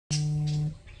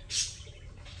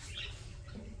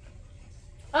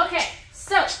Okay,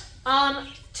 so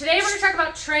today we're going to talk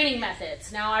about training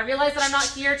methods. Now, I realize that I'm not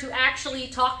here to actually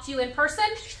talk to you in person.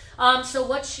 So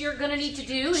what you're going to need to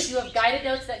do is you have guided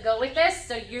notes that go with this.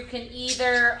 So you can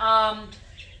either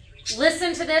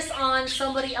listen to this on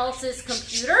somebody else's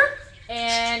computer,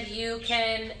 and you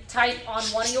can type on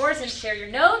one of yours and share your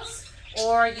notes,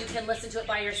 or you can listen to it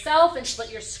by yourself and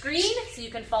split your screen so you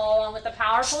can follow along with the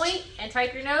PowerPoint and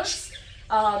type your notes.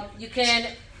 You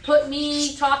can put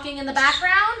me talking in the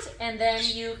background, and then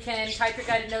you can type your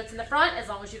guided notes in the front as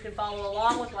long as you can follow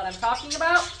along with what I'm talking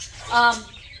about.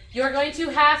 You're going to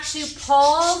have to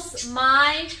pause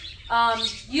my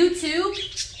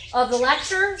YouTube of the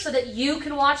lecture so that you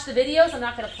can watch the videos. I'm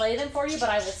not going to play them for you, but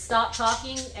I will stop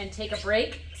talking and take a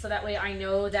break so that way I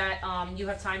know that you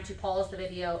have time to pause the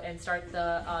video and start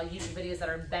the YouTube videos that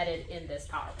are embedded in this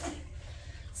PowerPoint.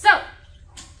 So,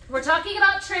 we're talking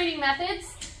about training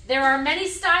methods. There are many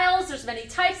styles, there's many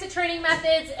types of training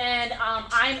methods, and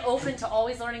I'm open to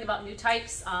always learning about new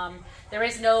types. There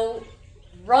is no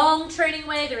wrong training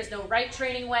way, there is no right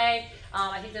training way.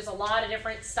 I think there's a lot of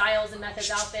different styles and methods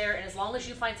out there, and as long as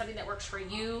you find something that works for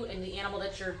you and the animal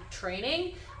that you're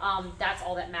training, that's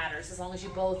all that matters. As long as you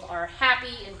both are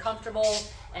happy and comfortable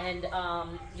and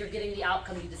you're getting the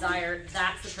outcome you desire,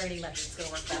 that's the training method that's going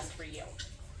to work best for you.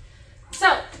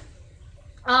 So,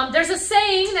 there's a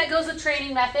saying that goes with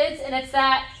training methods, and it's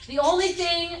that the only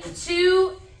thing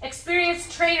two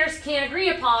experienced trainers can agree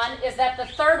upon is that the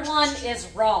third one is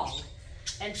wrong.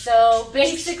 And so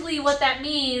basically what that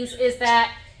means is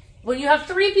that when you have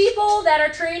three people that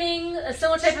are training a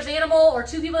similar type of animal, or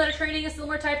two people that are training a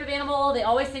similar type of animal, they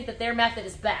always think that their method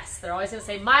is best. They're always going to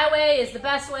say, my way is the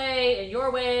best way and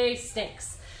your way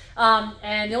stinks.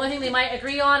 And the only thing they might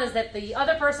agree on is that the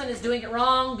other person is doing it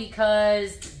wrong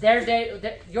because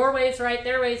your way is right,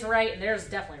 their way is right, and theirs is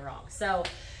definitely wrong. So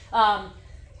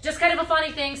just kind of a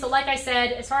funny thing. So like I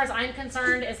said, as far as I'm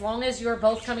concerned, as long as you're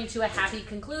both coming to a happy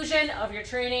conclusion of your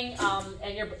training,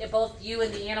 and both you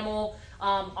and the animal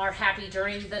are happy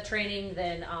during the training,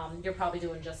 then you're probably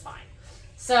doing just fine.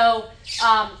 So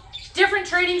different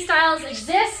training styles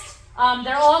exist.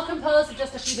 They're all composed of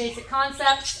just a few basic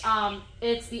concepts.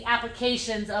 It's the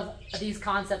applications of these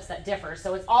concepts that differ.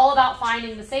 So it's all about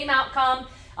finding the same outcome,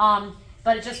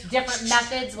 but it's just different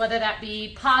methods, whether that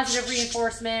be positive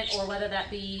reinforcement or whether that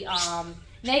be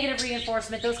negative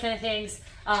reinforcement, those kind of things.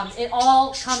 It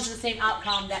all comes to the same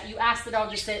outcome, that you ask the dog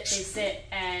to sit, they sit,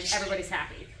 and everybody's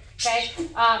happy. Okay?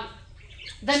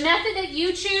 The method that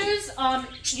you choose,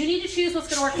 you need to choose what's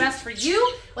going to work best for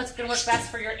you, what's going to work best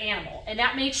for your animal. And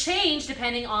that may change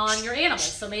depending on your animal.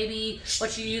 So maybe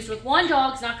what you use with one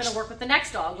dog is not going to work with the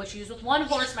next dog. What you use with one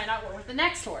horse might not work with the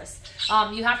next horse.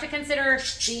 You have to consider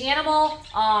the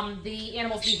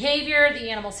animal's behavior, the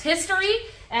animal's history,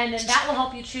 and then that will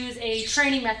help you choose a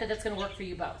training method that's going to work for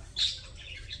you both.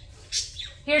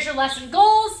 Here's your lesson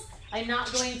goals. I'm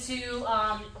not going to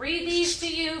read these to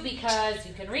you because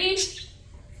you can read.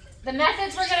 The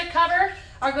methods we're going to cover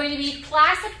are going to be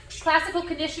classical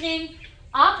conditioning,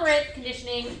 operant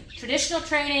conditioning, traditional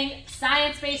training,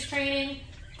 science-based training,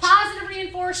 positive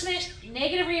reinforcement,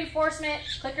 negative reinforcement,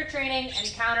 clicker training,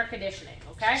 and counter conditioning,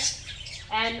 okay?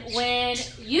 And when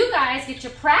you guys get to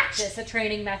practice a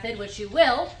training method, which you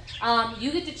will,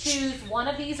 you get to choose one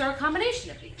of these or a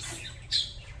combination of these.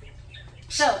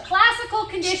 So, classical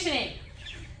conditioning.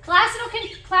 Classical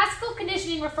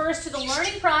conditioning refers to the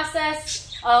learning process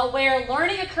where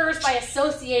learning occurs by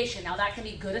association. Now that can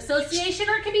be good association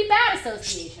or it can be bad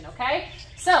association, okay?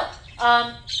 So,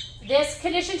 this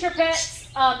conditions your pet's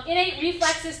innate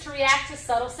reflexes to react to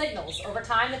subtle signals. Over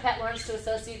time, the pet learns to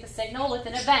associate the signal with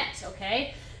an event,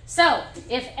 okay? So,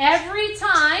 if every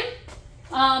time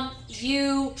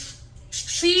you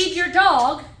feed your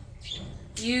dog,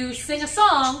 you sing a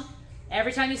song,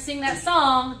 every time you sing that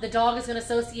song, the dog is going to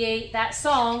associate that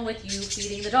song with you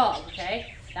feeding the dog,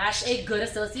 okay? That's a good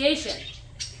association.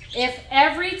 If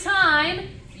every time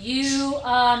you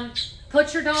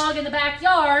put your dog in the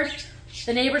backyard,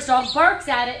 the neighbor's dog barks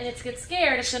at it and it gets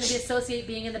scared, it's going to be associate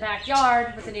being in the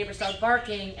backyard with the neighbor's dog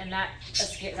barking, and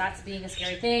that's being a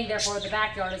scary thing. Therefore, the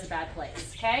backyard is a bad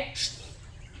place, okay?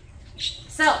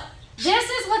 So, this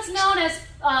is what's known as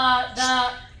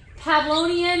the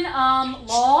Pavlovian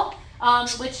law.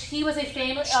 Which he was a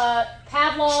famous,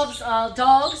 Pavlov's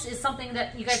dogs is something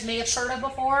that you guys may have heard of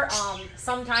before.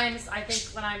 Sometimes I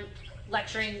think when I'm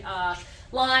lecturing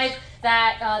live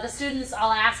that the students,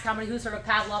 I'll ask who's heard of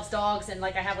Pavlov's dogs, and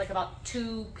like I have like about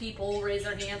 2 people raise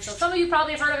their hands. So some of you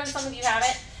probably have heard of him, some of you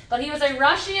haven't. But he was a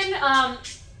Russian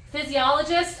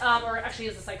physiologist, or actually he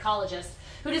was a psychologist,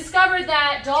 who discovered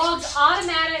that dogs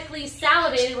automatically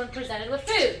salivated when presented with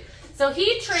food. So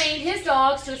he trained his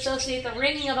dogs to associate the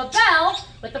ringing of a bell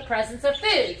with the presence of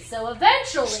food. So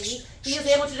eventually, he was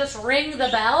able to just ring the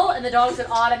bell, and the dogs would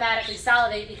automatically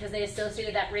salivate because they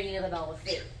associated that ringing of the bell with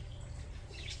food.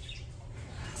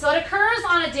 So it occurs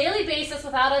on a daily basis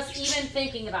without us even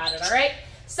thinking about it, all right?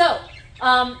 So,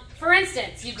 for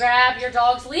instance, you grab your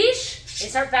dog's leash, they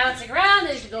start bouncing around,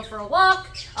 they need to go for a walk.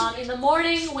 In the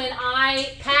morning when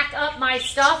I pack up my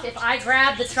stuff, if I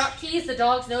grab the truck keys, the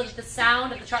dogs know that the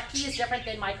sound of the truck key is different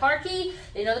than my car key.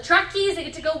 They know the truck keys, they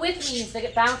get to go with me, so they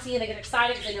get bouncy and they get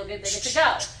excited because they know they get to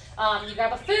go. You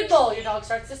grab a food bowl, your dog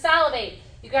starts to salivate.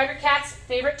 You grab your cat's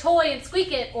favorite toy and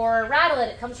squeak it or rattle it,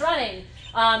 it comes running.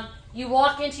 You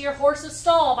walk into your horse's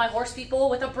stall by horse people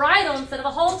with a bridle instead of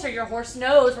a halter. Your horse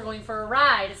knows we're going for a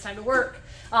ride, it's time to work.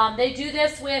 They do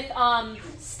this with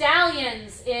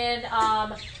stallions in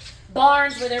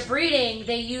barns where they're breeding.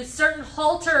 They use certain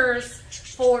halters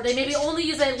for, they maybe only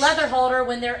use a leather halter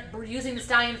when they're using the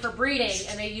stallion for breeding,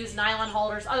 and they use nylon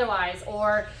halters otherwise.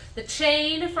 Or the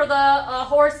chain for the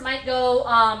horse might go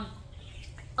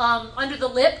under the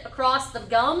lip across the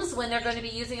gums when they're going to be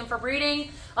using them for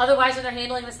breeding. Otherwise, when they're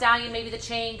handling the stallion, maybe the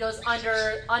chain goes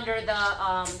under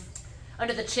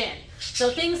the chin. So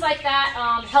things like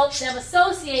that help them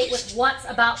associate with what's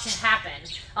about to happen.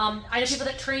 I know people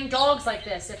that train dogs like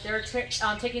this. If they're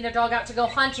taking their dog out to go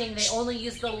hunting, they only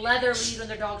use the leather lead when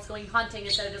their dog's going hunting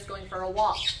instead of just going for a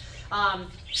walk.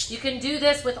 You can do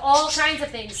this with all kinds of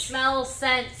things, smells,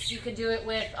 scents. You can do it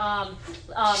with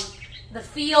the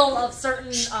feel of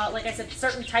certain, like I said,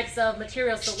 certain types of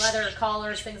materials, so leather,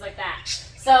 collars, things like that.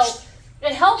 So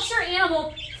it helps your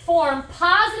animal form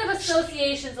positive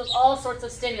associations with all sorts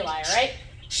of stimuli, right?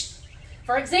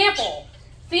 For example,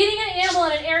 feeding an animal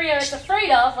in an area it's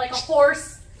afraid of, like a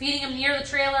horse, feeding them near the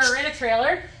trailer or in a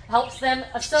trailer, helps them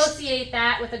associate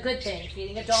that with a good thing.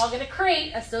 Feeding a dog in a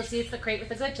crate associates the crate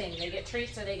with a good thing. They get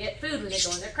treats or they get food when they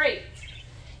go in their crate.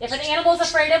 If an animal is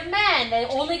afraid of men, they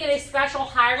only get a special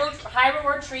high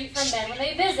reward treat from men when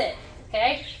they visit.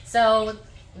 Okay? So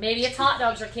maybe it's hot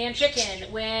dogs or canned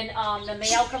chicken. When the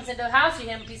male comes into the house, you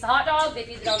hand them a piece of hot dog, they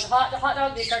feed the dogs a hot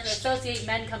dog, they start to associate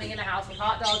men coming in the house with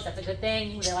hot dogs. That's a good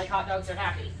thing. When they like hot dogs, they're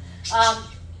happy.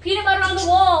 Peanut butter on the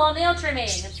wall on nail trimming.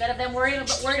 Instead of them worried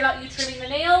about you trimming the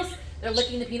nails, they're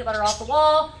licking the peanut butter off the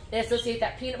wall. They associate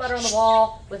that peanut butter on the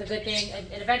wall with a good thing,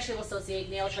 and eventually will associate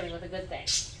nail trimming with a good thing.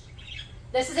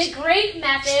 This is a great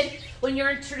method when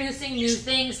you're introducing new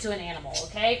things to an animal,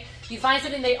 okay? You find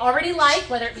something they already like,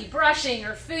 whether it be brushing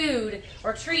or food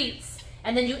or treats,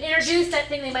 and then you introduce that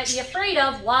thing they might be afraid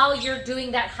of while you're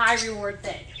doing that high reward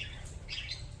thing.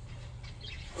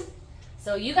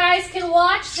 So you guys can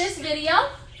watch this video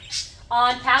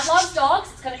on Pavlov's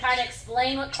dogs. It's going to kind of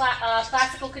explain what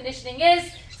classical conditioning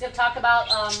is. It's going to talk about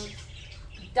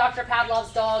Dr.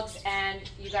 Pavlov's dogs, and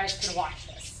you guys can watch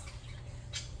this.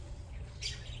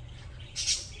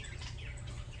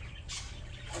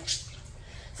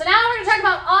 So now we're going to talk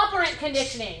about operant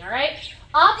conditioning, all right?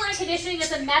 Operant conditioning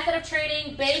is a method of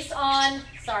training based on,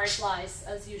 sorry, flies,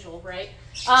 as usual, right?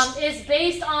 Is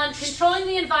based on controlling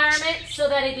the environment so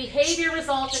that a behavior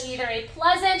results in either a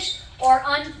pleasant or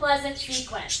unpleasant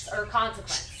sequence or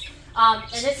consequence.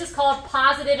 And this is called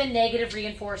positive and negative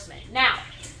reinforcement. Now,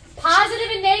 positive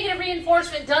and negative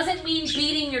reinforcement doesn't mean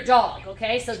beating your dog,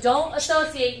 okay? So don't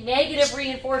associate negative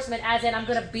reinforcement as in I'm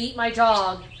going to beat my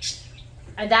dog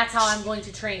and that's how I'm going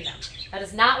to train them. That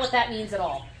is not what that means at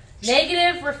all.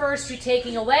 Negative refers to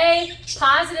taking away.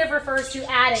 Positive refers to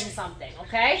adding something,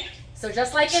 okay? So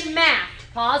just like in math,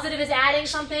 positive is adding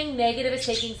something, negative is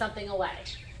taking something away.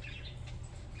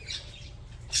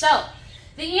 So,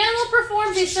 the animal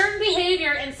performs a certain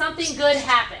behavior and something good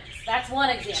happens. That's one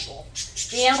example.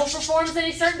 The animal performs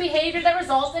a certain behavior that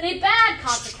results in a bad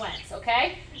consequence,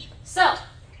 okay? So,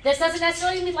 this doesn't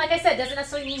necessarily mean, like I said, doesn't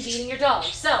necessarily mean beating your dog.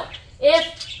 So,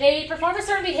 if they perform a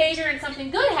certain behavior and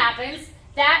something good happens,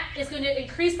 that is going to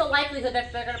increase the likelihood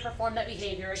that they're going to perform that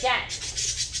behavior again.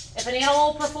 If an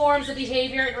animal performs a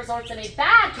behavior and results in a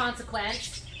bad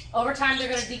consequence, over time they're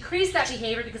going to decrease that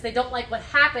behavior because they don't like what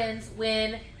happens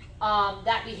when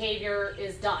that behavior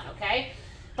is done, okay?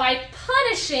 By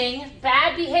punishing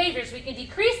bad behaviors, we can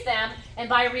decrease them, and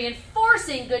by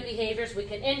reinforcing good behaviors, we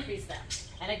can increase them.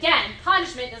 And again,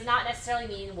 punishment does not necessarily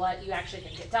mean what you actually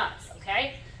think it does,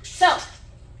 okay? So,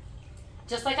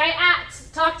 just like I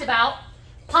talked about,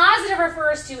 positive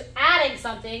refers to adding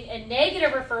something, and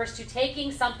negative refers to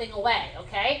taking something away,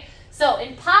 okay? So,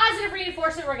 in positive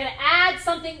reinforcement, we're going to add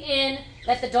something in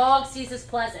that the dog sees as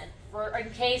pleasant.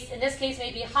 In this case,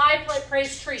 maybe a high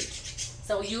praise treat.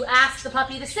 So you ask the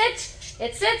puppy to sit.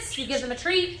 It sits, you give them a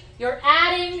treat, you're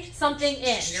adding something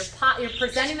in. You're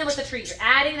presenting them with a treat. You're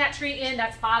adding that treat in,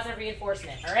 that's positive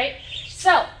reinforcement, all right?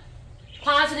 So,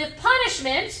 positive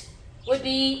punishment would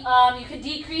be you can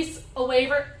decrease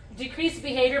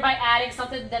behavior by adding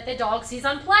something that the dog sees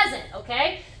unpleasant,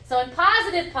 okay? So in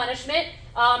positive punishment,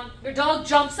 your dog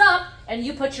jumps up and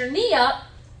you put your knee up.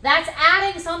 That's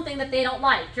adding something that they don't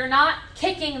like. You're not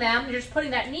kicking them. You're just putting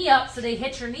that knee up so they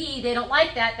hit your knee. They don't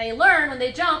like that. They learn when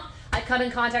they jump, I come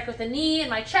in contact with the knee and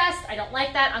my chest. I don't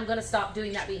like that. I'm going to stop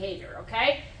doing that behavior,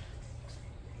 okay?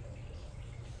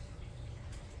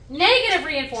 Negative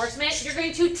reinforcement, you're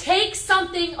going to take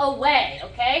something away,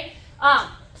 okay?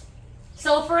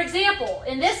 So for example,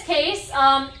 in this case,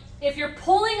 if you're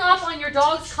pulling up on your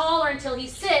dog's collar until he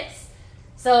sits,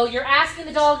 so you're asking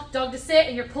the dog to sit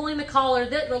and you're pulling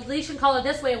the leash and collar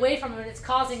this way away from him and it's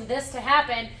causing this to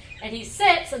happen, and he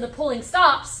sits and the pulling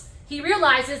stops, he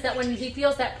realizes that when he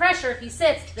feels that pressure, if he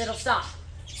sits, it'll stop.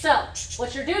 So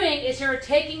what you're doing is you're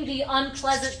taking the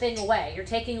unpleasant thing away. You're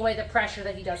taking away the pressure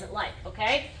that he doesn't like,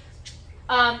 okay?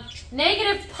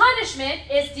 Negative punishment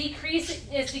is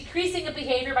decreasing a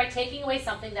behavior by taking away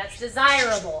something that's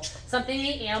desirable, something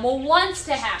the animal wants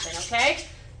to happen, okay?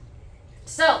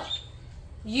 So,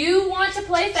 you want to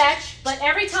play fetch, but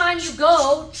every time you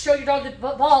go show your dog the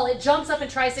ball, it jumps up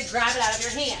and tries to grab it out of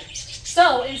your hand.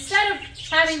 So, instead of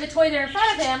having the toy there in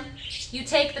front of him, you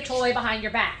take the toy behind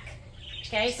your back,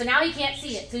 okay? So now he can't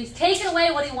see it. So he's taken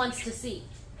away what he wants to see,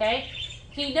 okay?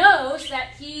 He knows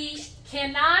that he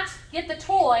cannot get the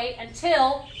toy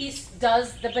until he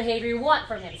does the behavior you want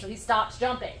from him, so he stops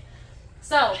jumping.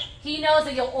 So he knows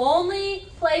that you'll only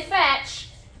play fetch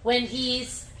when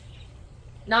he's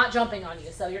not jumping on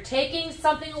you. So you're taking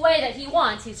something away that he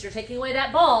wants. You're taking away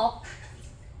that ball.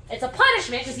 It's a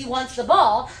punishment because he wants the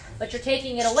ball, but you're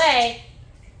taking it away,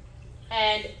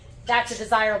 and that's a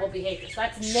desirable behavior. So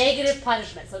that's negative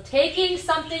punishment. So taking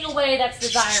something away that's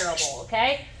desirable,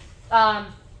 okay?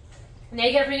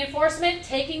 Negative reinforcement,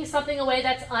 taking something away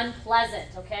that's unpleasant,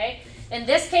 okay? In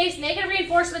this case, negative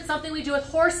reinforcement is something we do with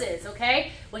horses,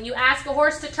 okay? When you ask a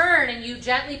horse to turn and you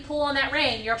gently pull on that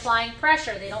rein, you're applying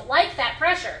pressure. They don't like that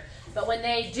pressure, but when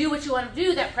they do what you want to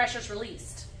do, that pressure's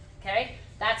released, okay?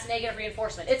 That's negative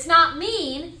reinforcement. It's not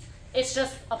mean, it's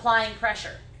just applying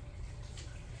pressure.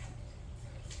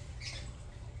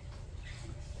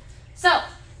 So,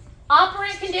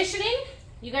 operant conditioning.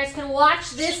 You guys can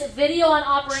watch this video on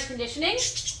operant conditioning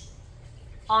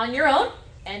on your own,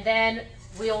 and then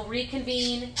we'll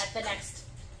reconvene at the next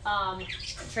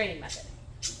training method.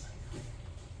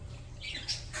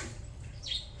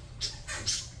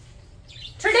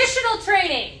 Traditional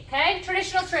training, okay?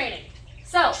 Traditional training.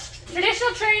 So,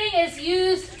 traditional training is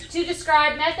used to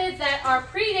describe methods that are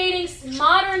predating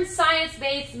modern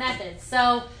science-based methods.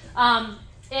 So,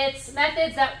 it's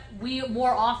methods that we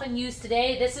more often use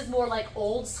today. This is more like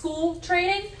old school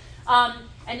training.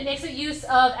 And it makes a use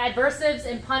of adversives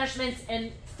and punishments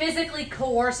and physically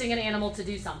coercing an animal to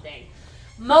do something.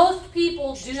 Most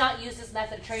people do not use this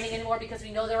method of training anymore because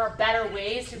we know there are better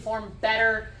ways to form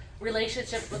better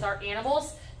relationships with our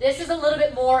animals. This is a little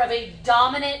bit more of a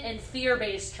dominant and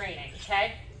fear-based training,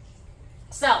 okay?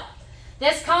 So,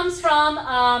 this comes from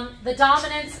the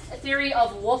dominance theory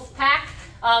of wolf pack,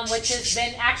 which has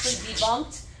been actually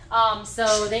debunked.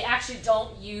 So they actually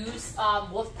don't use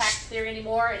wolf pack theory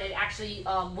anymore, and it actually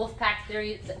wolf packs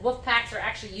are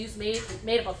actually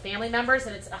made up of family members,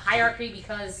 and it's a hierarchy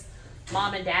because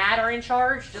mom and dad are in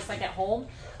charge, just like at home.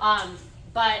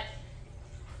 But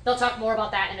they'll talk more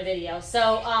about that in a video.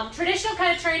 So traditional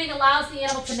kind of training allows the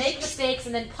animal to make mistakes,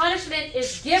 and then punishment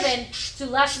is given to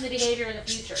lessen the behavior in the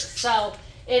future. So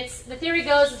the theory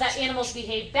goes is that animals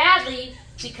behave badly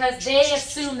because they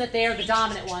assume that they are the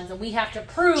dominant ones, and we have to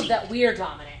prove that we're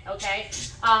dominant, okay?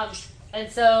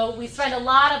 And so we spend a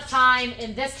lot of time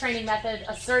in this training method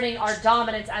asserting our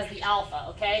dominance as the alpha,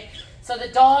 okay? So the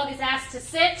dog is asked to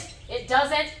sit, it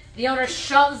doesn't, the owner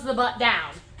shoves the butt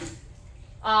down.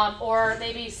 Or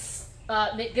maybe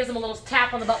gives them a little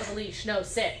tap on the butt with a leash, no,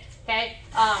 sit, okay?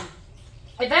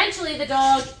 Eventually the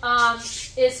dog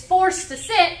is forced to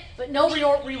sit, but no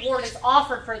reward is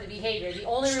offered for the behavior. The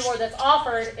only reward that's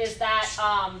offered is that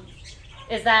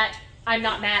I'm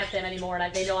not mad at them anymore,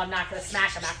 and they know I'm not going to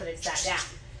smash them after they've sat down.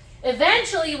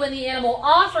 Eventually, when the animal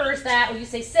offers that, when you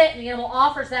say sit, and the animal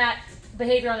offers that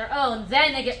behavior on their own,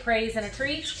 then they get praise and a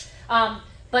treat. But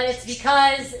it's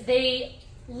because they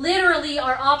literally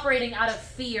are operating out of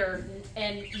fear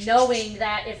and knowing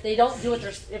that if they don't do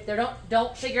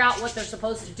don't figure out what they're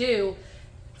supposed to do,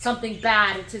 something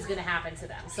bad is going to happen to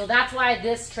them. So that's why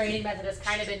this training method has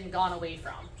kind of been gone away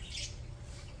from.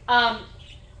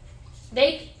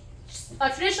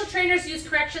 Traditional trainers use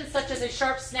corrections such as a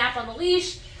sharp snap on the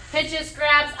leash, pinches,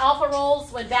 grabs, alpha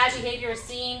rolls when bad behavior is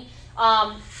seen.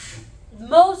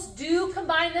 Most do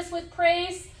combine this with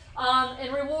praise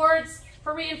and rewards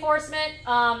for reinforcement,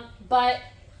 but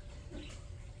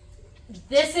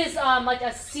this is like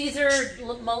a Cesar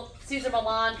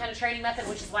Millan kind of training method,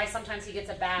 which is why sometimes he gets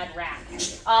a bad rap.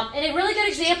 And a really good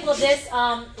example of this,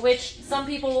 which some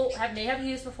people may have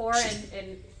used before,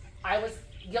 and I was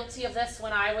guilty of this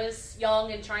when I was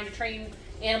young and trying to train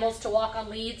animals to walk on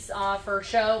leads for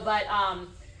show, but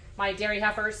my dairy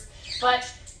heifers. But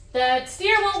the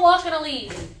steer won't walk on a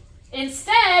lead.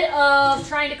 Instead of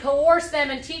trying to coerce them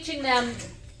and teaching them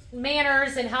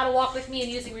manners and how to walk with me and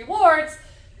using rewards,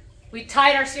 we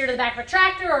tied our steer to the back of a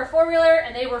tractor or a four-wheeler,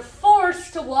 and they were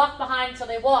forced to walk behind until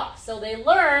they walked. So they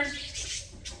learned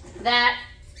that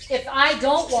if I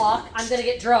don't walk, I'm going to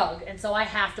get drugged, and so I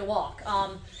have to walk.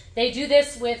 They do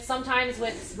this sometimes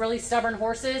with really stubborn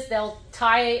horses. They'll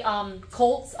tie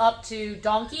colts up to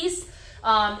donkeys,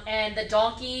 and the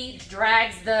donkey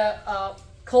drags the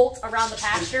colt around the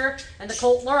pasture, and the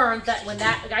colt learns that when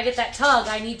I get that tug,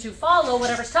 I need to follow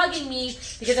whatever's tugging me,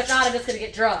 because if not, I'm just going to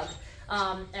get drugged.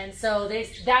 And so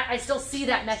I still see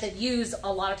that method used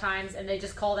a lot of times, and they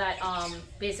just call that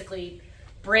basically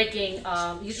breaking,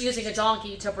 using a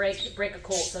donkey to break a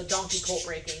colt, so donkey colt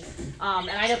breaking. And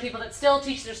I know people that still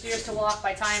teach their steers to walk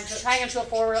by tying them to a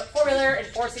four-wheeler and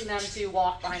forcing them to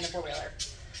walk behind the four-wheeler.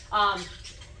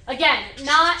 Again,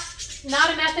 not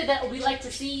a method that we like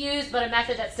to see used, but a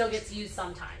method that still gets used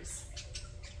sometimes.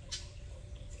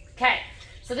 Okay.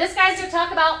 So this guy's going to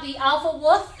talk about the alpha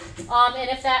wolf,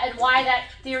 and why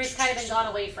that theory's kind of been gone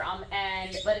away from,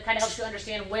 but it kind of helps you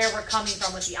understand where we're coming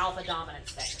from with the alpha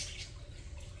dominance thing.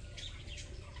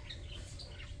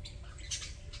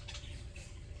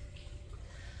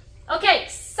 Okay,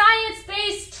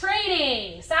 science-based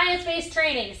training. Science-based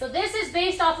training. So this is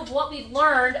based off of what we've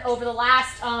learned over the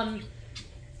last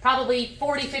probably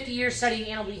 40, 50 years studying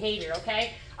animal behavior.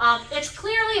 Okay. It's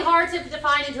clearly hard to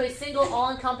define into a single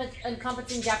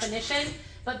all-encompassing definition,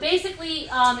 but basically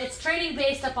it's training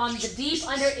based upon the deep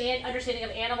understanding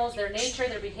of animals, their nature,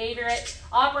 their behavior,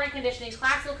 operant conditioning,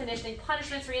 classical conditioning,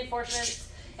 punishments, reinforcements,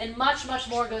 and much, much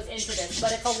more goes into this.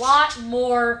 But it's a lot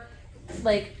more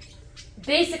like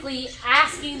basically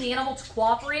asking the animal to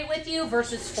cooperate with you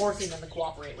versus forcing them to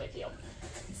cooperate with you.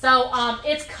 So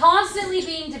it's constantly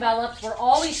being developed. We're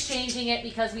always changing it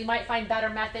because we might find better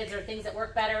methods or things that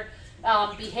work better.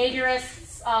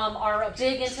 Behaviorists are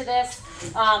big into this.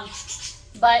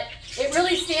 But it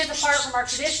really stands apart from our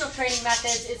traditional training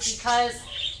methods is because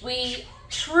we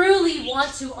truly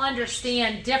want to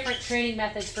understand different training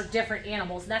methods for different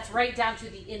animals. And that's right down to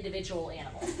the individual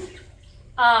animal.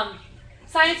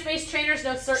 Science-based trainers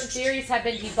know certain theories have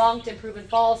been debunked and proven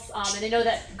false, and they know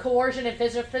that coercion and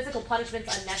physical punishment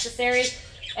is unnecessary,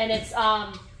 and it's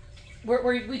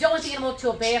we don't want the animal to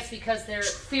obey us because they're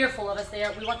fearful of us.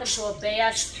 We want them to obey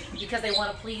us because they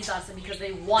want to please us and because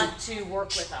they want to work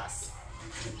with us.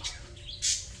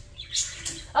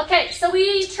 Okay, so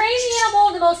we train the animal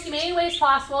in the most humane ways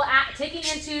possible, taking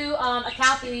into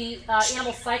account the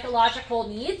animal's psychological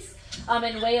needs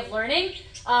and way of learning.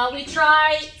 We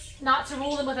try not to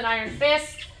rule them with an iron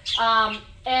fist.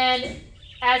 And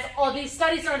as all these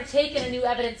studies are undertaken and new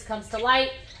evidence comes to light,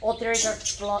 old theories are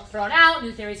thrown out,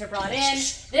 new theories are brought in.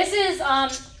 This is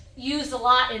used a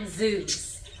lot in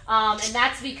zoos. And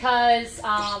that's because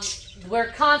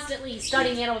we're constantly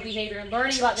studying animal behavior and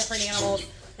learning about different animals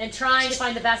and trying to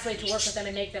find the best way to work with them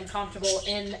and make them comfortable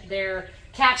in their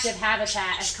captive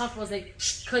habitat, as comfortable as they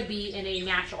could be in a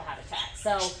natural habitat.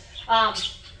 So,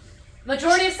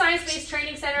 majority of science-based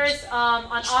training centers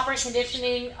on operant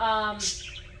conditioning,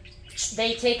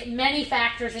 they take many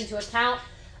factors into account,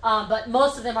 but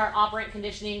most of them are operant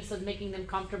conditioning, so making them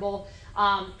comfortable.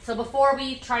 So before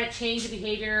we try to change the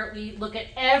behavior, we look at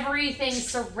everything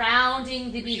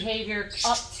surrounding the behavior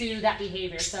up to that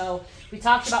behavior. So we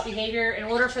talked about behavior. In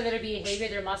order for there to be behavior,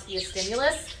 there must be a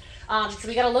stimulus. So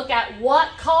we got to look at what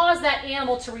caused that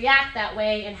animal to react that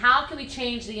way, and how can we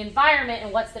change the environment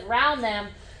and what's around them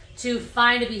to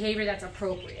find a behavior that's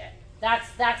appropriate.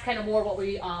 That's kind of more what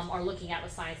we are looking at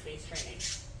with science-based training.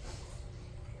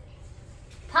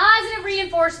 Positive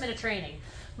reinforcement of training.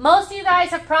 Most of you guys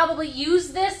have probably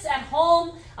used this at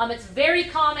home. It's very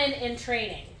common in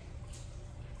training.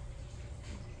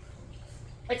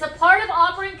 It's a part of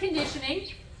operant conditioning,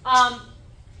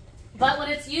 but when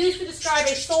it's used to describe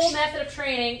a sole method of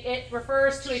training, it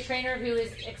refers to a trainer who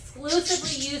is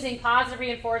exclusively using positive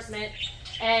reinforcement,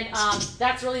 and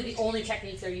that's really the only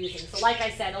techniques they're using. So like I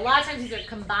said, a lot of times these are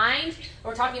combined.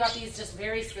 We're talking about these just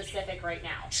very specific right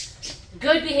now.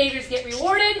 good behaviors get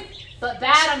rewarded, but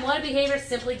bad, unwanted behaviors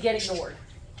simply get ignored.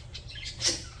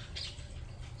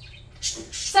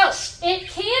 So, it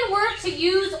can work to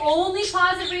use only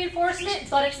positive reinforcement,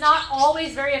 but it's not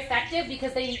always very effective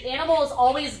because the animal is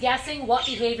always guessing what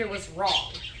behavior was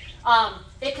wrong.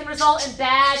 It can result in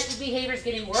bad behaviors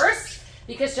getting worse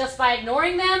because just by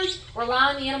ignoring them, we're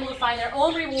allowing the animal to find their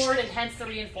own reward and hence the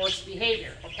reinforced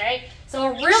behavior, okay? So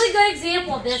a really good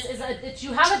example of this is that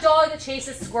you have a dog that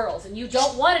chases squirrels and you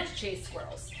don't want it to chase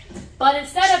squirrels. But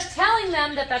instead of telling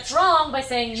them that that's wrong by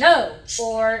saying no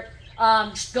or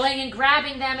going and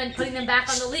grabbing them and putting them back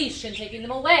on the leash and taking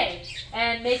them away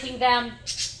and making them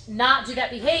not do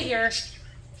that behavior,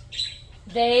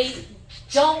 they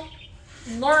don't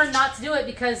learn not to do it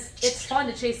because it's fun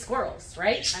to chase squirrels,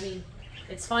 right? I mean,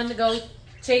 it's fun to go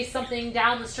chase something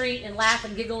down the street and laugh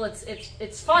and giggle.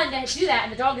 It's fun to do that,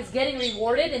 and the dog is getting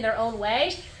rewarded in their own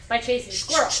way by chasing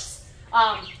squirrels.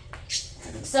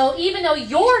 So even though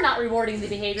you're not rewarding the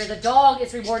behavior, the dog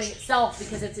is rewarding itself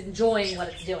because it's enjoying what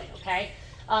it's doing, okay?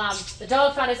 The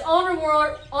dog found his own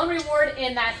reward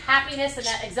in that happiness and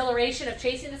that exhilaration of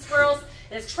chasing the squirrels,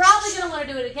 and it's probably going to want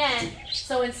to do it again.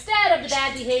 So instead of the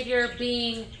bad behavior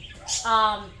being,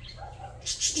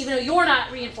 even though you're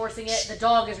not reinforcing it, the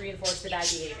dog is reinforcing the bad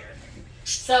behavior.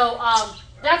 So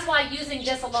that's why using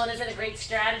this alone isn't a great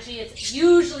strategy. It's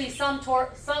usually some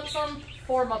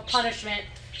form of punishment,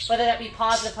 whether that be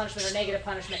positive punishment or negative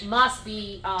punishment, must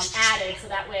be added, so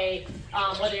that way,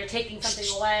 whether you're taking something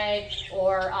away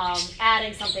or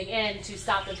adding something in to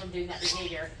stop them from doing that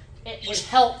behavior, it would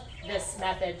help this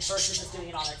method versus just doing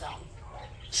it on its own.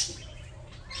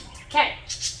 Okay,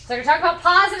 so we're talking about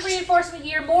positive reinforcement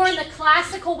here, more in the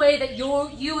classical way that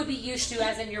you would be used to,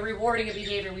 as in you're rewarding a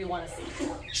behavior we want to see.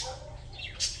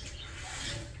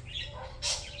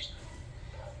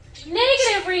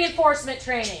 Negative reinforcement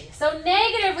training. So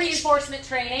negative reinforcement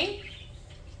training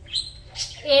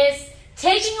is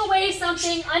taking away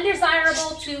something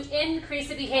undesirable to increase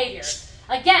the behavior.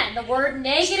 Again, the word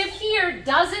negative here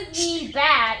doesn't mean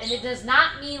bad, and it does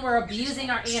not mean we're abusing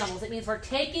our animals. It means we're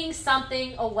taking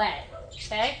something away,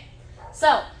 okay?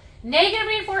 So, negative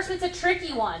reinforcement's a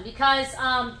tricky one because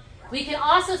we can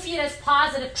also see it as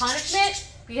positive punishment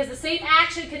because the same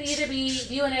action can either be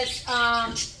viewed as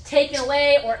taken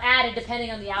away or added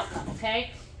depending on the outcome,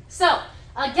 okay? So,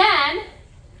 again,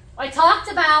 I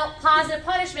talked about positive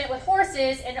punishment with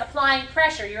horses and applying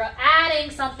pressure. You're adding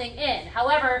something in.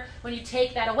 However, when you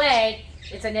take that away,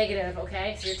 it's a negative,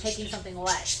 okay? So you're taking something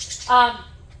away.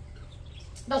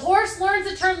 The horse learns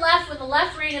to turn left when the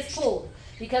left rein is pulled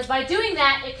because by doing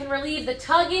that, it can relieve the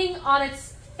tugging on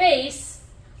its face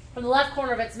from the left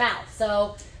corner of its mouth.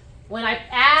 So when I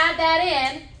add that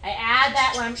in, I add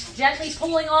that when I'm gently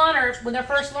pulling on, or when they're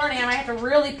first learning, I might have to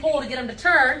really pull to get them to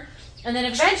turn. And then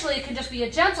eventually it can just be a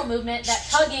gentle movement, that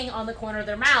tugging on the corner of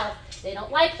their mouth. They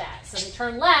don't like that. So they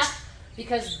turn left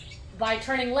because by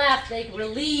turning left, they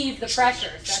relieve the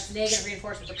pressure. So that's negative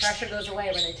reinforcement. The pressure goes away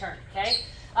when they turn, okay?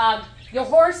 Your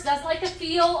horse does like the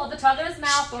feel of the tug in his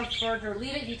mouth. For to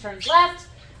relieve it, he turns left.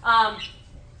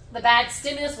 The bad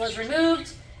stimulus was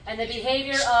removed, and the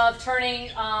behavior of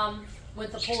turning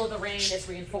with the pull of the rein is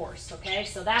reinforced, okay?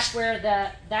 So that's where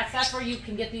that's where you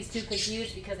can get these two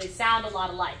confused because they sound a lot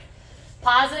alike.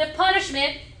 Positive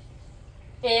punishment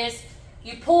is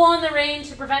you pull on the rein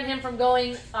to prevent him from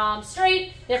going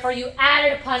straight, therefore you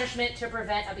added a punishment to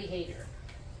prevent a behavior.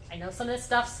 I know some of this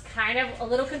stuff's kind of a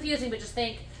little confusing, but just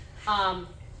think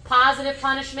positive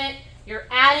punishment, you're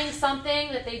adding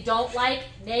something that they don't like.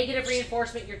 Negative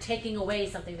reinforcement, you're taking away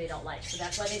something they don't like. So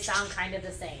that's why they sound kind of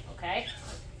the same, okay?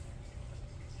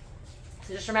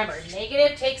 So just remember,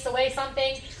 negative takes away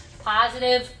something,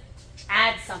 positive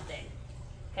adds something.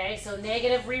 Okay, so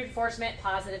negative reinforcement,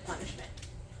 positive punishment.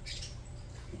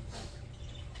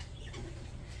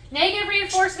 Negative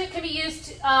reinforcement can be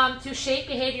used to shape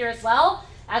behavior as well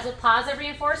as with positive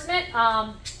reinforcement.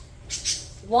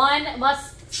 One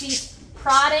must cease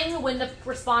prodding when the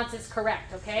response is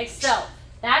correct, okay? So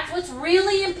that's what's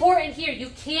really important here.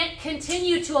 You can't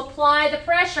continue to apply the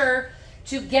pressure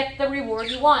to get the reward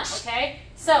you want, okay?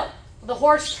 So the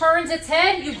horse turns its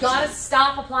head, you've got to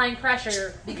stop applying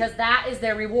pressure because that is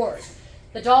their reward.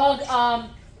 The dog,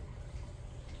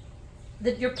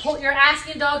 you're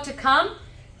asking a dog to come.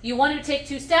 You want him to take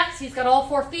 2 steps. He's got all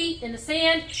 4 feet in the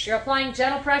sand. You're applying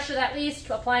gentle pressure at least,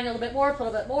 applying a little bit more, a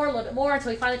little bit more, a little bit more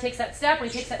until he finally takes that step. When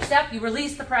he takes that step, you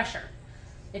release the pressure.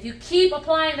 If you keep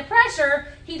applying the pressure,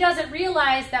 he doesn't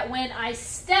realize that when I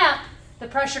step, the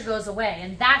pressure goes away,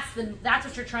 and that's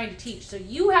what you're trying to teach. So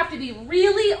you have to be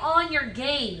really on your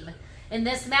game in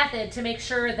this method to make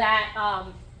sure that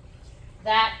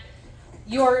that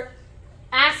you're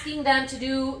asking them to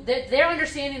do, that they're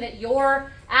understanding that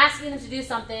you're asking them to do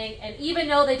something, and even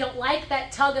though they don't like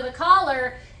that tug of the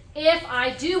collar, if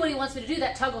I do what he wants me to do,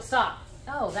 that tug will stop.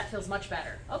 Oh, that feels much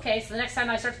better. Okay, so the next time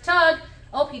I start to tug,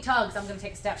 oh, he tugs, I'm going to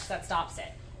take a step so that stops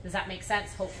it. Does that make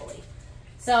sense? Hopefully.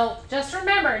 So just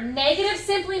remember, negative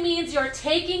simply means you're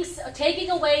taking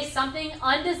away something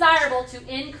undesirable to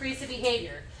increase the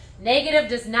behavior. Negative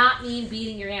does not mean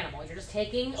beating your animal. You're just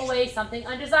taking away something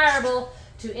undesirable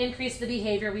to increase the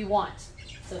behavior we want.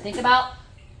 So think about,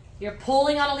 you're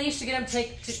pulling on a leash to get him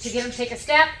to take a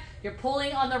step. You're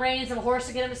pulling on the reins of a horse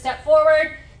to get him to step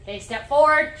forward. They step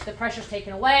forward, the pressure's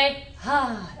taken away.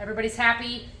 Everybody's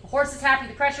happy. The horse is happy,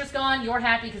 the pressure's gone. You're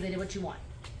happy because they did what you want.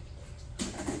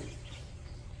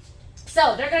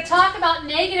 So they're going to talk about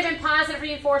negative and positive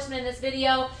reinforcement in this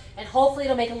video, and hopefully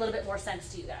it'll make a little bit more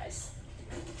sense to you guys.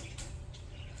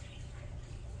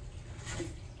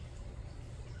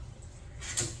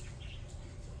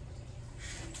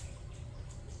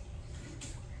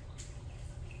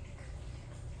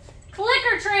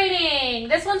 Clicker training.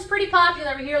 This one's pretty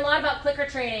popular. We hear a lot about clicker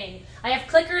training. I have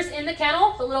clickers in the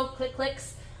kennel, the little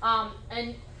clicks,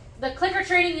 and the clicker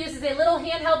training uses a little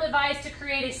handheld device to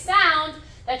create a sound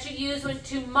that you use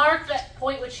to mark that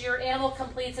point which your animal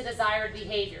completes a desired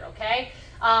behavior, okay?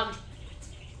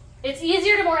 It's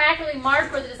easier to more accurately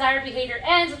mark where the desired behavior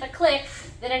ends with a click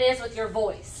than it is with your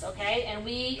voice, okay? And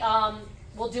we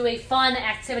will do a fun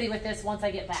activity with this once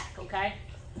I get back, okay?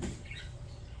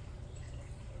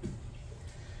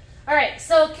 All right,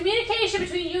 so communication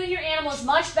between you and your animal is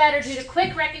much better due to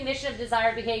quick recognition of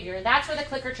desired behavior. And that's where the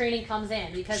clicker training comes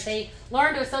in, because they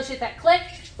learn to associate that click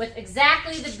with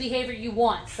exactly the behavior you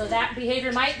want. So that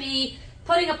behavior might be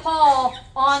putting a paw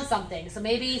on something. So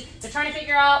maybe they're trying to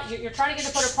figure out, you're trying to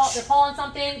get them to put their paw on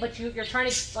something, but you're trying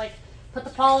to like put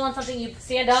the paw on something, you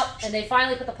stand up, and they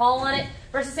finally put the paw on it,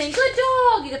 versus saying, good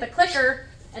dog, you get the clicker,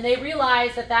 and they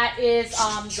realize that that is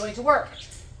going to work.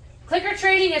 Clicker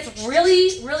training is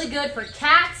really, really good for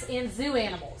cats and zoo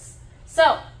animals.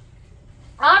 So,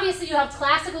 obviously you have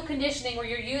classical conditioning where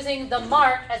you're using the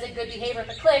mark as a good behavior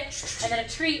with a click, and then a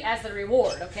treat as the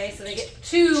reward, okay? So they get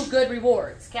two good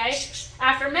rewards, okay?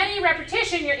 After many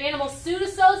repetition, your animal soon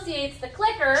associates the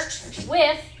clicker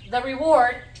with the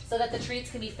reward so that the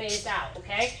treats can be phased out,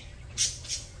 okay?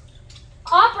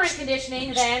 Operant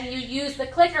conditioning, then, you use the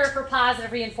clicker for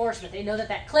positive reinforcement. They know that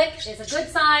that click is a good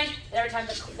sign. Every time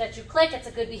that you click, it's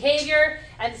a good behavior.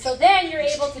 And so then you're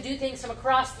able to do things from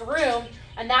across the room.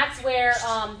 And that's where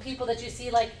people that you see,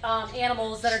 like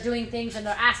animals that are doing things and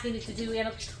they're asking you to do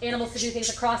animals to do things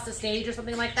across the stage or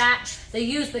something like that, they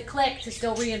use the click to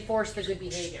still reinforce the good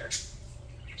behavior.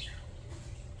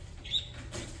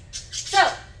 So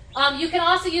you can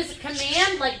also use a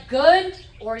command like good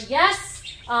or yes.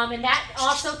 And that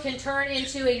also can turn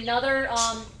into another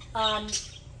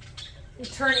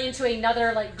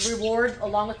like reward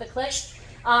along with the click.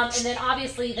 And then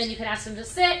obviously then you can ask them to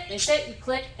sit. They sit, you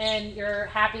click, and you're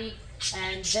happy.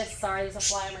 And this, sorry, there's a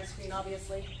fly on my screen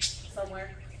obviously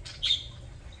somewhere.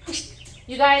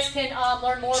 You guys can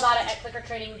learn more about it at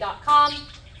clickertraining.com.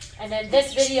 And then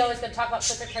this video is going to talk about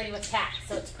clicker training with cats,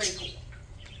 so it's pretty cool.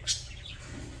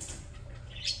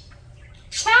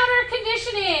 Counter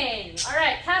conditioning. All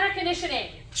right, counter conditioning.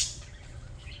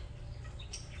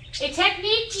 A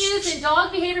technique used in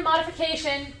dog behavior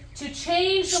modification to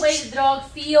change the way the dog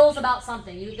feels about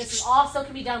something. This is also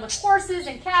can be done with horses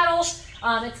and cattle.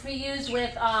 It can be used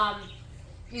with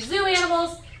zoo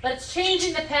animals, but it's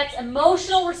changing the pet's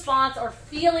emotional response or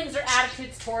feelings or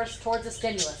attitudes towards a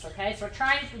stimulus. Okay, so we're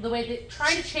trying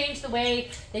to change the way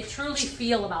they truly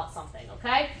feel about something.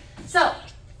 Okay, so.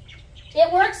 It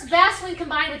works best when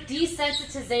combined with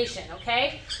desensitization,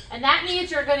 okay? And that means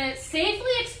you're going to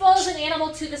safely expose an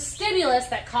animal to the stimulus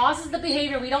that causes the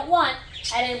behavior we don't want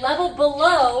at a level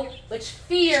below which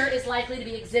fear is likely to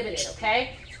be exhibited,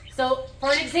 okay? So,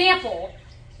 for an example,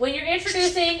 when you're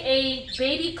introducing a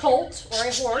baby colt or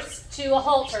a horse to a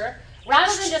halter,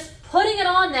 rather than just putting it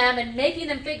on them and making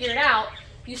them figure it out,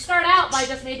 you start out by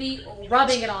just maybe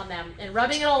rubbing it on them and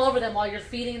rubbing it all over them while you're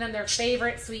feeding them their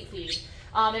favorite sweet feed.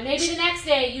 And maybe the next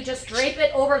day you just drape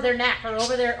it over their neck or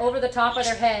over the top of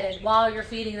their head, and while you're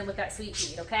feeding them with that sweet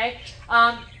feed, okay?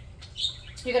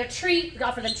 You're going to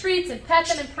offer them treats and pet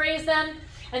them and praise them.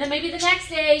 And then maybe the next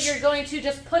day you're going to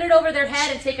just put it over their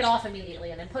head and take it off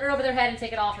immediately. And then put it over their head and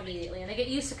take it off immediately. And they get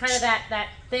used to kind of that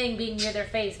thing being near their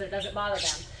face, but it doesn't bother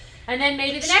them. And then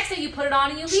maybe the next day you put it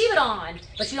on and you leave it on,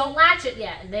 but you don't latch it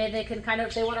yet. And they can kind of,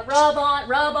 if they want to rub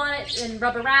on it and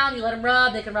rub around, you let them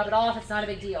rub, they can rub it off, it's not a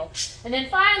big deal. And then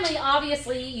finally,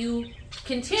 obviously, you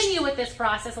continue with this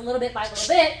process a little bit by little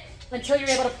bit until you're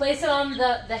able to place it on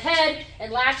the head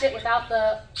and latch it without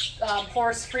the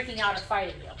horse freaking out or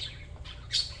fighting you.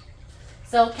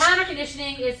 So counter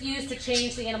conditioning is used to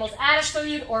change the animal's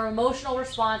attitude or emotional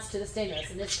response to the stimulus.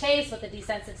 In this case, with the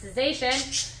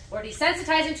desensitization, or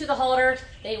desensitizing to the halter,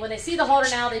 when they see the halter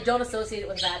now, they don't associate it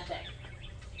with a bad thing.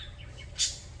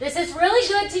 This is really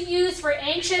good to use for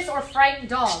anxious or frightened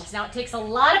dogs. Now, it takes a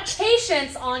lot of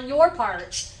patience on your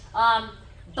part,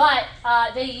 but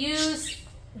they use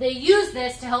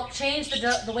this to help change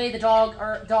the way the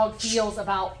dog feels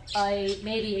about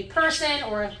maybe a person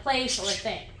or a place or a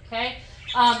thing. Okay.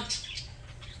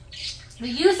 The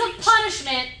use of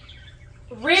punishment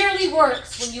rarely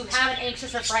works when you have an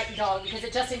anxious or frightened dog because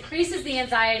it just increases the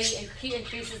anxiety and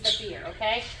increases the fear.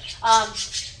 Okay.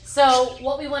 So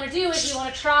what we want to do is we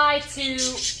want to try to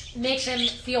make them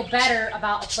feel better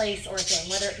about a place or a thing,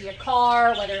 whether it be a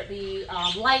car, whether it be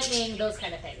lightning, those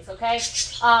kind of things. Okay.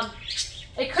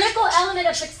 A critical element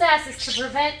of success is to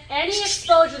prevent any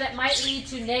exposure that might lead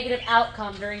to negative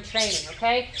outcome during training,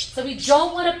 okay? So we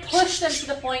don't want to push them to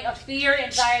the point of fear,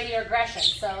 anxiety, or aggression.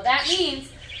 So that means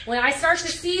when I start to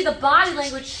see the body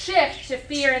language shift to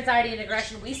fear, anxiety, and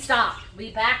aggression, we stop.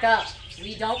 We back up.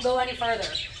 We don't go any further.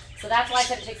 So that's why I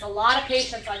said it takes a lot of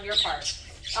patience on your part.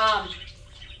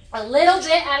 A little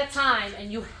bit at a time,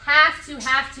 and you have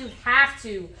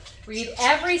to read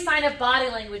every sign of body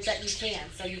language that you can.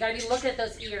 So you got to be looking at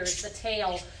those ears, the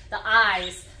tail, the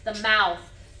eyes, the mouth.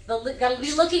 Got to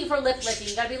be looking for lip licking.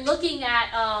 You got to be looking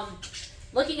at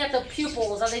the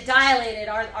pupils. Are they dilated?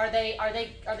 Are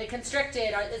they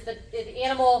constricted? Is the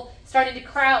animal starting to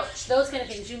crouch? Those kind of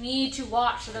things. You need to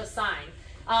watch for those signs.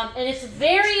 And it's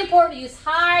very important to use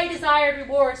high desired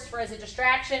rewards as a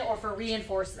distraction or for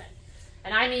reinforcement.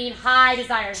 And I mean high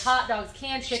desired hot dogs,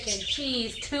 canned chicken,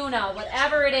 cheese, tuna,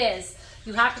 whatever it is.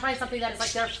 You have to find something that is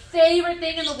like their favorite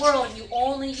thing in the world, and you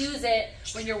only use it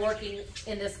when you're working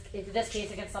in this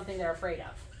case against something they're afraid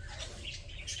of.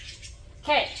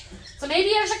 Okay, so maybe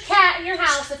there's a cat in your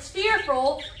house that's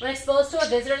fearful when exposed to a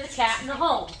visitor of the cat in the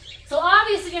home. So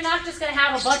obviously you're not just going to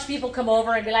have a bunch of people come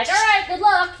over and be like, all right, good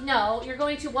luck. No, you're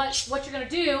going to, what you're going to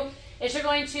do is you're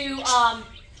going to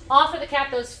offer the cat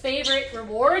those favorite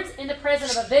rewards in the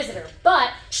presence of a visitor.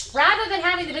 But rather than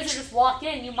having the visitor just walk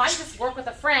in, you might just work with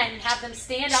a friend and have them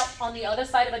stand out on the other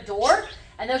side of a door,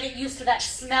 and they'll get used to that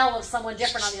smell of someone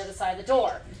different on the other side of the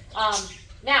door.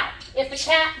 Now, if the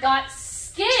cat got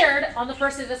scared on the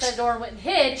first side of the door and went and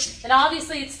hid, then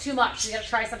obviously it's too much. You got to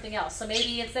try something else. So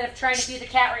maybe instead of trying to feed the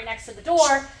cat right next to the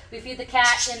door, we feed the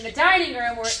cat in the dining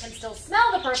room where it can still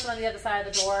smell the person on the other side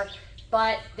of the door,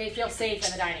 but they feel safe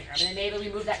in the dining room. And then maybe we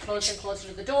move that closer and closer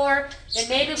to the door. Then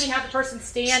maybe we have the person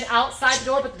stand outside the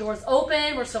door, but the door's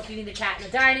open. We're still feeding the cat in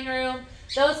the dining room.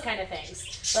 Those kind of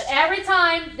things. But every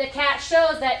time the cat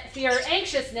shows that fear or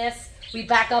anxiousness, we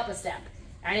back up a step.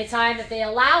 Anytime that they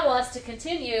allow us to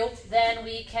continue, then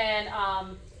we can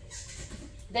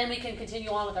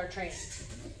continue on with our training.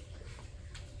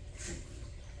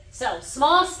 So,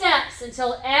 small steps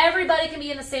until everybody can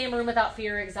be in the same room without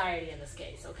fear or anxiety in this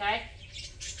case, okay?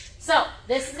 So,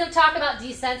 this is going to talk about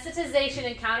desensitization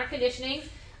and counter conditioning.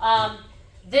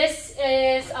 This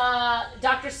is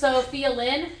Dr. Sophia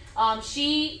Lin.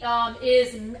 She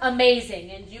is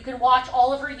amazing, and you can watch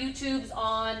all of her YouTubes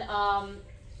on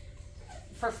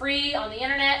for free on the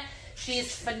internet.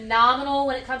 She's phenomenal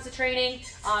when it comes to training.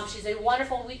 She's a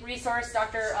wonderful resource,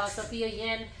 Dr. Sophia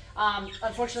Yin.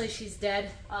 Unfortunately, she's dead.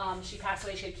 She passed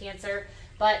away. She had cancer.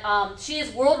 But she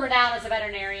is world-renowned as a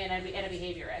veterinarian and a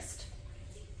behaviorist.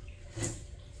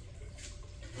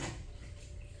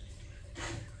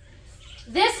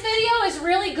 This video is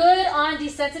really good on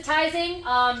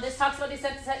desensitizing. This talks about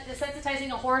desensitizing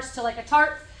a horse to like a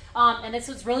tarp. And this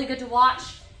was really good to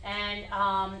watch. And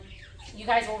you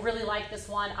guys will really like this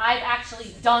one. I've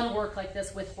actually done work like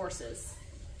this with horses.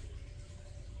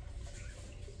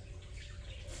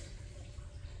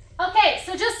 Okay,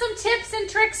 so just some tips and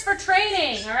tricks for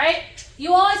training, all right?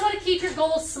 You always want to keep your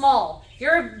goals small.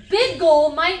 Your big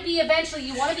goal might be eventually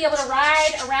you want to be able to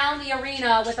ride around the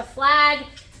arena with a flag,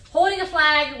 holding a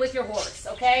flag with your horse,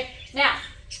 okay? Now,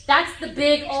 that's the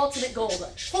big ultimate goal.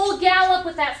 Full gallop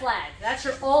with that flag. That's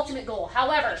your ultimate goal.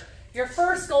 However, your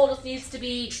first goal just needs to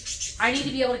be, I need to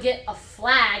be able to get a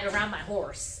flag around my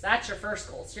horse. That's your first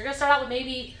goal. So you're going to start out with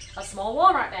maybe a small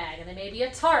Walmart bag, and then maybe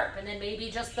a tarp, and then maybe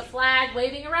just the flag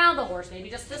waving around the horse, maybe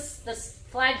just this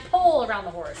flag pole around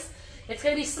the horse. It's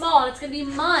going to be small, and it's going to be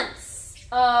months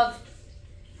of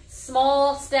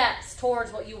small steps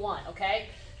towards what you want, okay?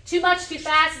 Too much, too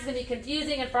fast is going to be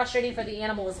confusing and frustrating for the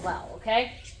animal as well,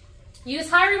 okay? Use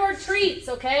high reward treats,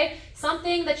 okay?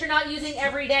 Something that you're not using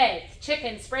every day.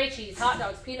 Chicken, spray cheese, hot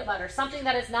dogs, peanut butter, something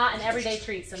that is not an everyday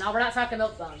treat. So now we're not talking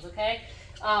milk bones, okay?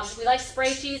 We like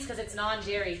spray cheese because it's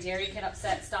non-dairy. Dairy can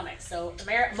upset stomachs. So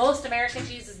most American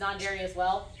cheese is non-dairy as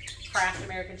well. Kraft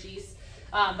American cheese.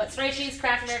 But spray cheese,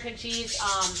 Kraft American cheese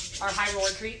are high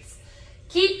reward treats.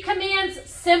 Keep commands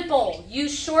simple.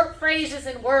 Use short phrases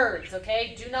and words,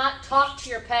 okay? Do not talk to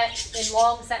your pet in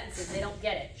long sentences. They don't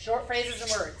get it. Short phrases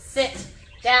and words. Sit,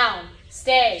 down,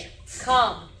 stay,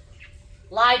 come,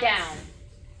 lie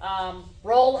down,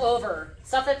 roll over.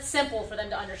 Stuff that's simple for them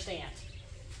to understand.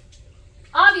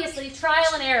 Obviously,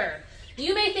 trial and error.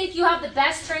 You may think you have the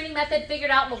best training method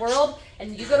figured out in the world,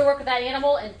 and you go to work with that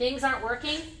animal and things aren't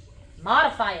working.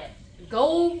 Modify it.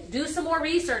 Go do some more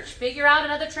research. Figure out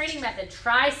another training method.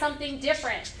 Try something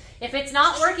different. If it's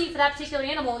not working for that particular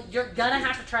animal, you're going to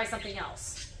have to try something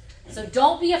else. So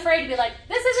don't be afraid to be like,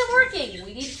 this isn't working.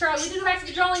 We need to go back to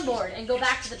the drawing board and go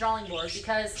back to the drawing board,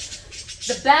 because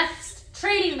the best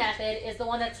training method is the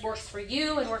one that works for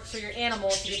you and works for your animal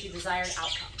to get the desired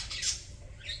outcome.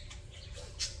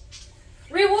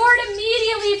 Reward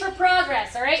immediately for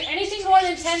progress, all right? Anything more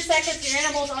than 10 seconds, your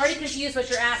animal's already confused what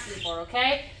you're asking for,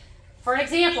 okay? For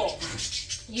example,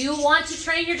 you want to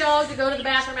train your dog to go to the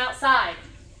bathroom outside.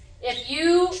 If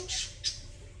you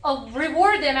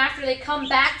reward them after they come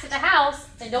back to the house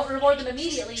and don't reward them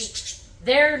immediately,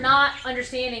 they're not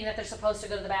understanding that they're supposed to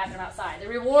go to the bathroom outside. The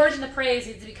reward and the praise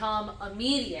needs to become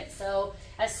immediate. So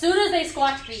as soon as they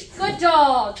squat your feet, good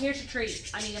dog, here's your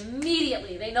treat. I mean,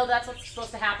 immediately. They know that's what's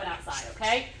supposed to happen outside,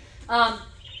 okay?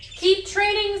 Keep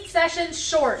training sessions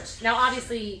short. Now,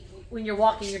 obviously, when you're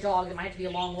walking your dog, it might have to be a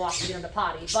long walk to get them to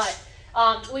potty. But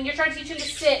when you're trying to teach them to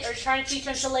sit or trying to teach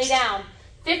them to lay down,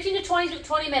 15 to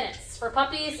 20 minutes for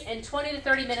puppies and 20 to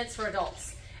 30 minutes for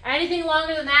adults. Anything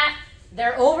longer than that,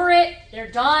 they're over it,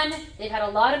 they're done, they've had a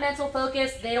lot of mental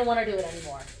focus, they don't want to do it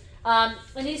anymore.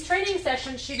 And these training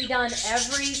sessions should be done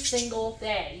every single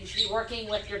day. You should be working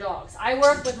with your dogs. I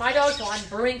work with my dogs while I'm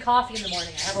brewing coffee in the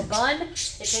morning. I have a bun. It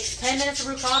takes 10 minutes to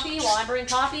brew coffee. While I'm brewing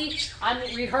coffee, I'm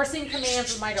rehearsing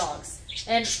commands with my dogs.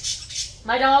 And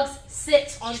my dogs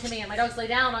sit on command. My dogs lay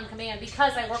down on command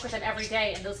because I work with them every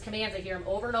day. And those commands, I hear them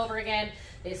over and over again.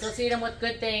 They associate them with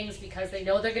good things because they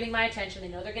know they're getting my attention. They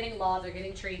know they're getting love. They're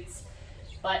getting treats.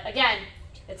 But again,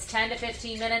 it's 10 to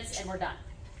 15 minutes and we're done.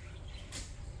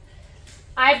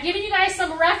 I've given you guys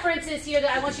some references here that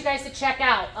I want you guys to check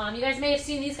out. You guys may have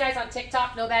seen these guys on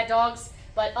TikTok, No Bad Dogs,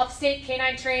 but Upstate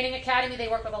Canine Training Academy, they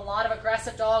work with a lot of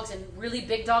aggressive dogs and really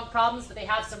big dog problems, but they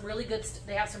have some really good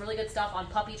stuff on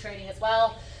puppy training as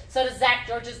well. So does Zach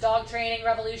George's Dog Training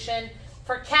Revolution.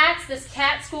 For cats, this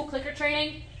Cat School Clicker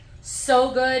Training,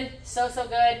 so good, so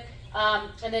good.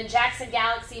 And then Jackson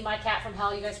Galaxy, My Cat from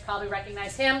Hell, you guys probably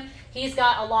recognize him. He's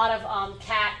got a lot of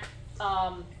cat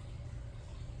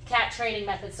training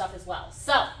method stuff as well.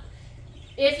 So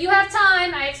if you have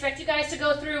time, I expect you guys to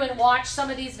go through and watch some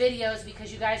of these videos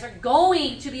because you guys are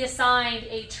going to be assigned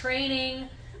a training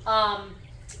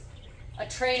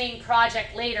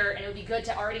project later, and it would be good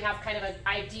to already have kind of an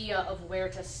idea of where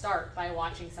to start by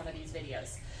watching some of these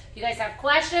videos. If you guys have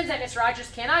questions that Ms.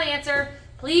 Rogers cannot answer,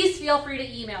 please feel free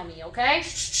to email me, okay?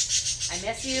 I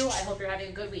miss you. I hope you're having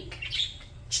a good week.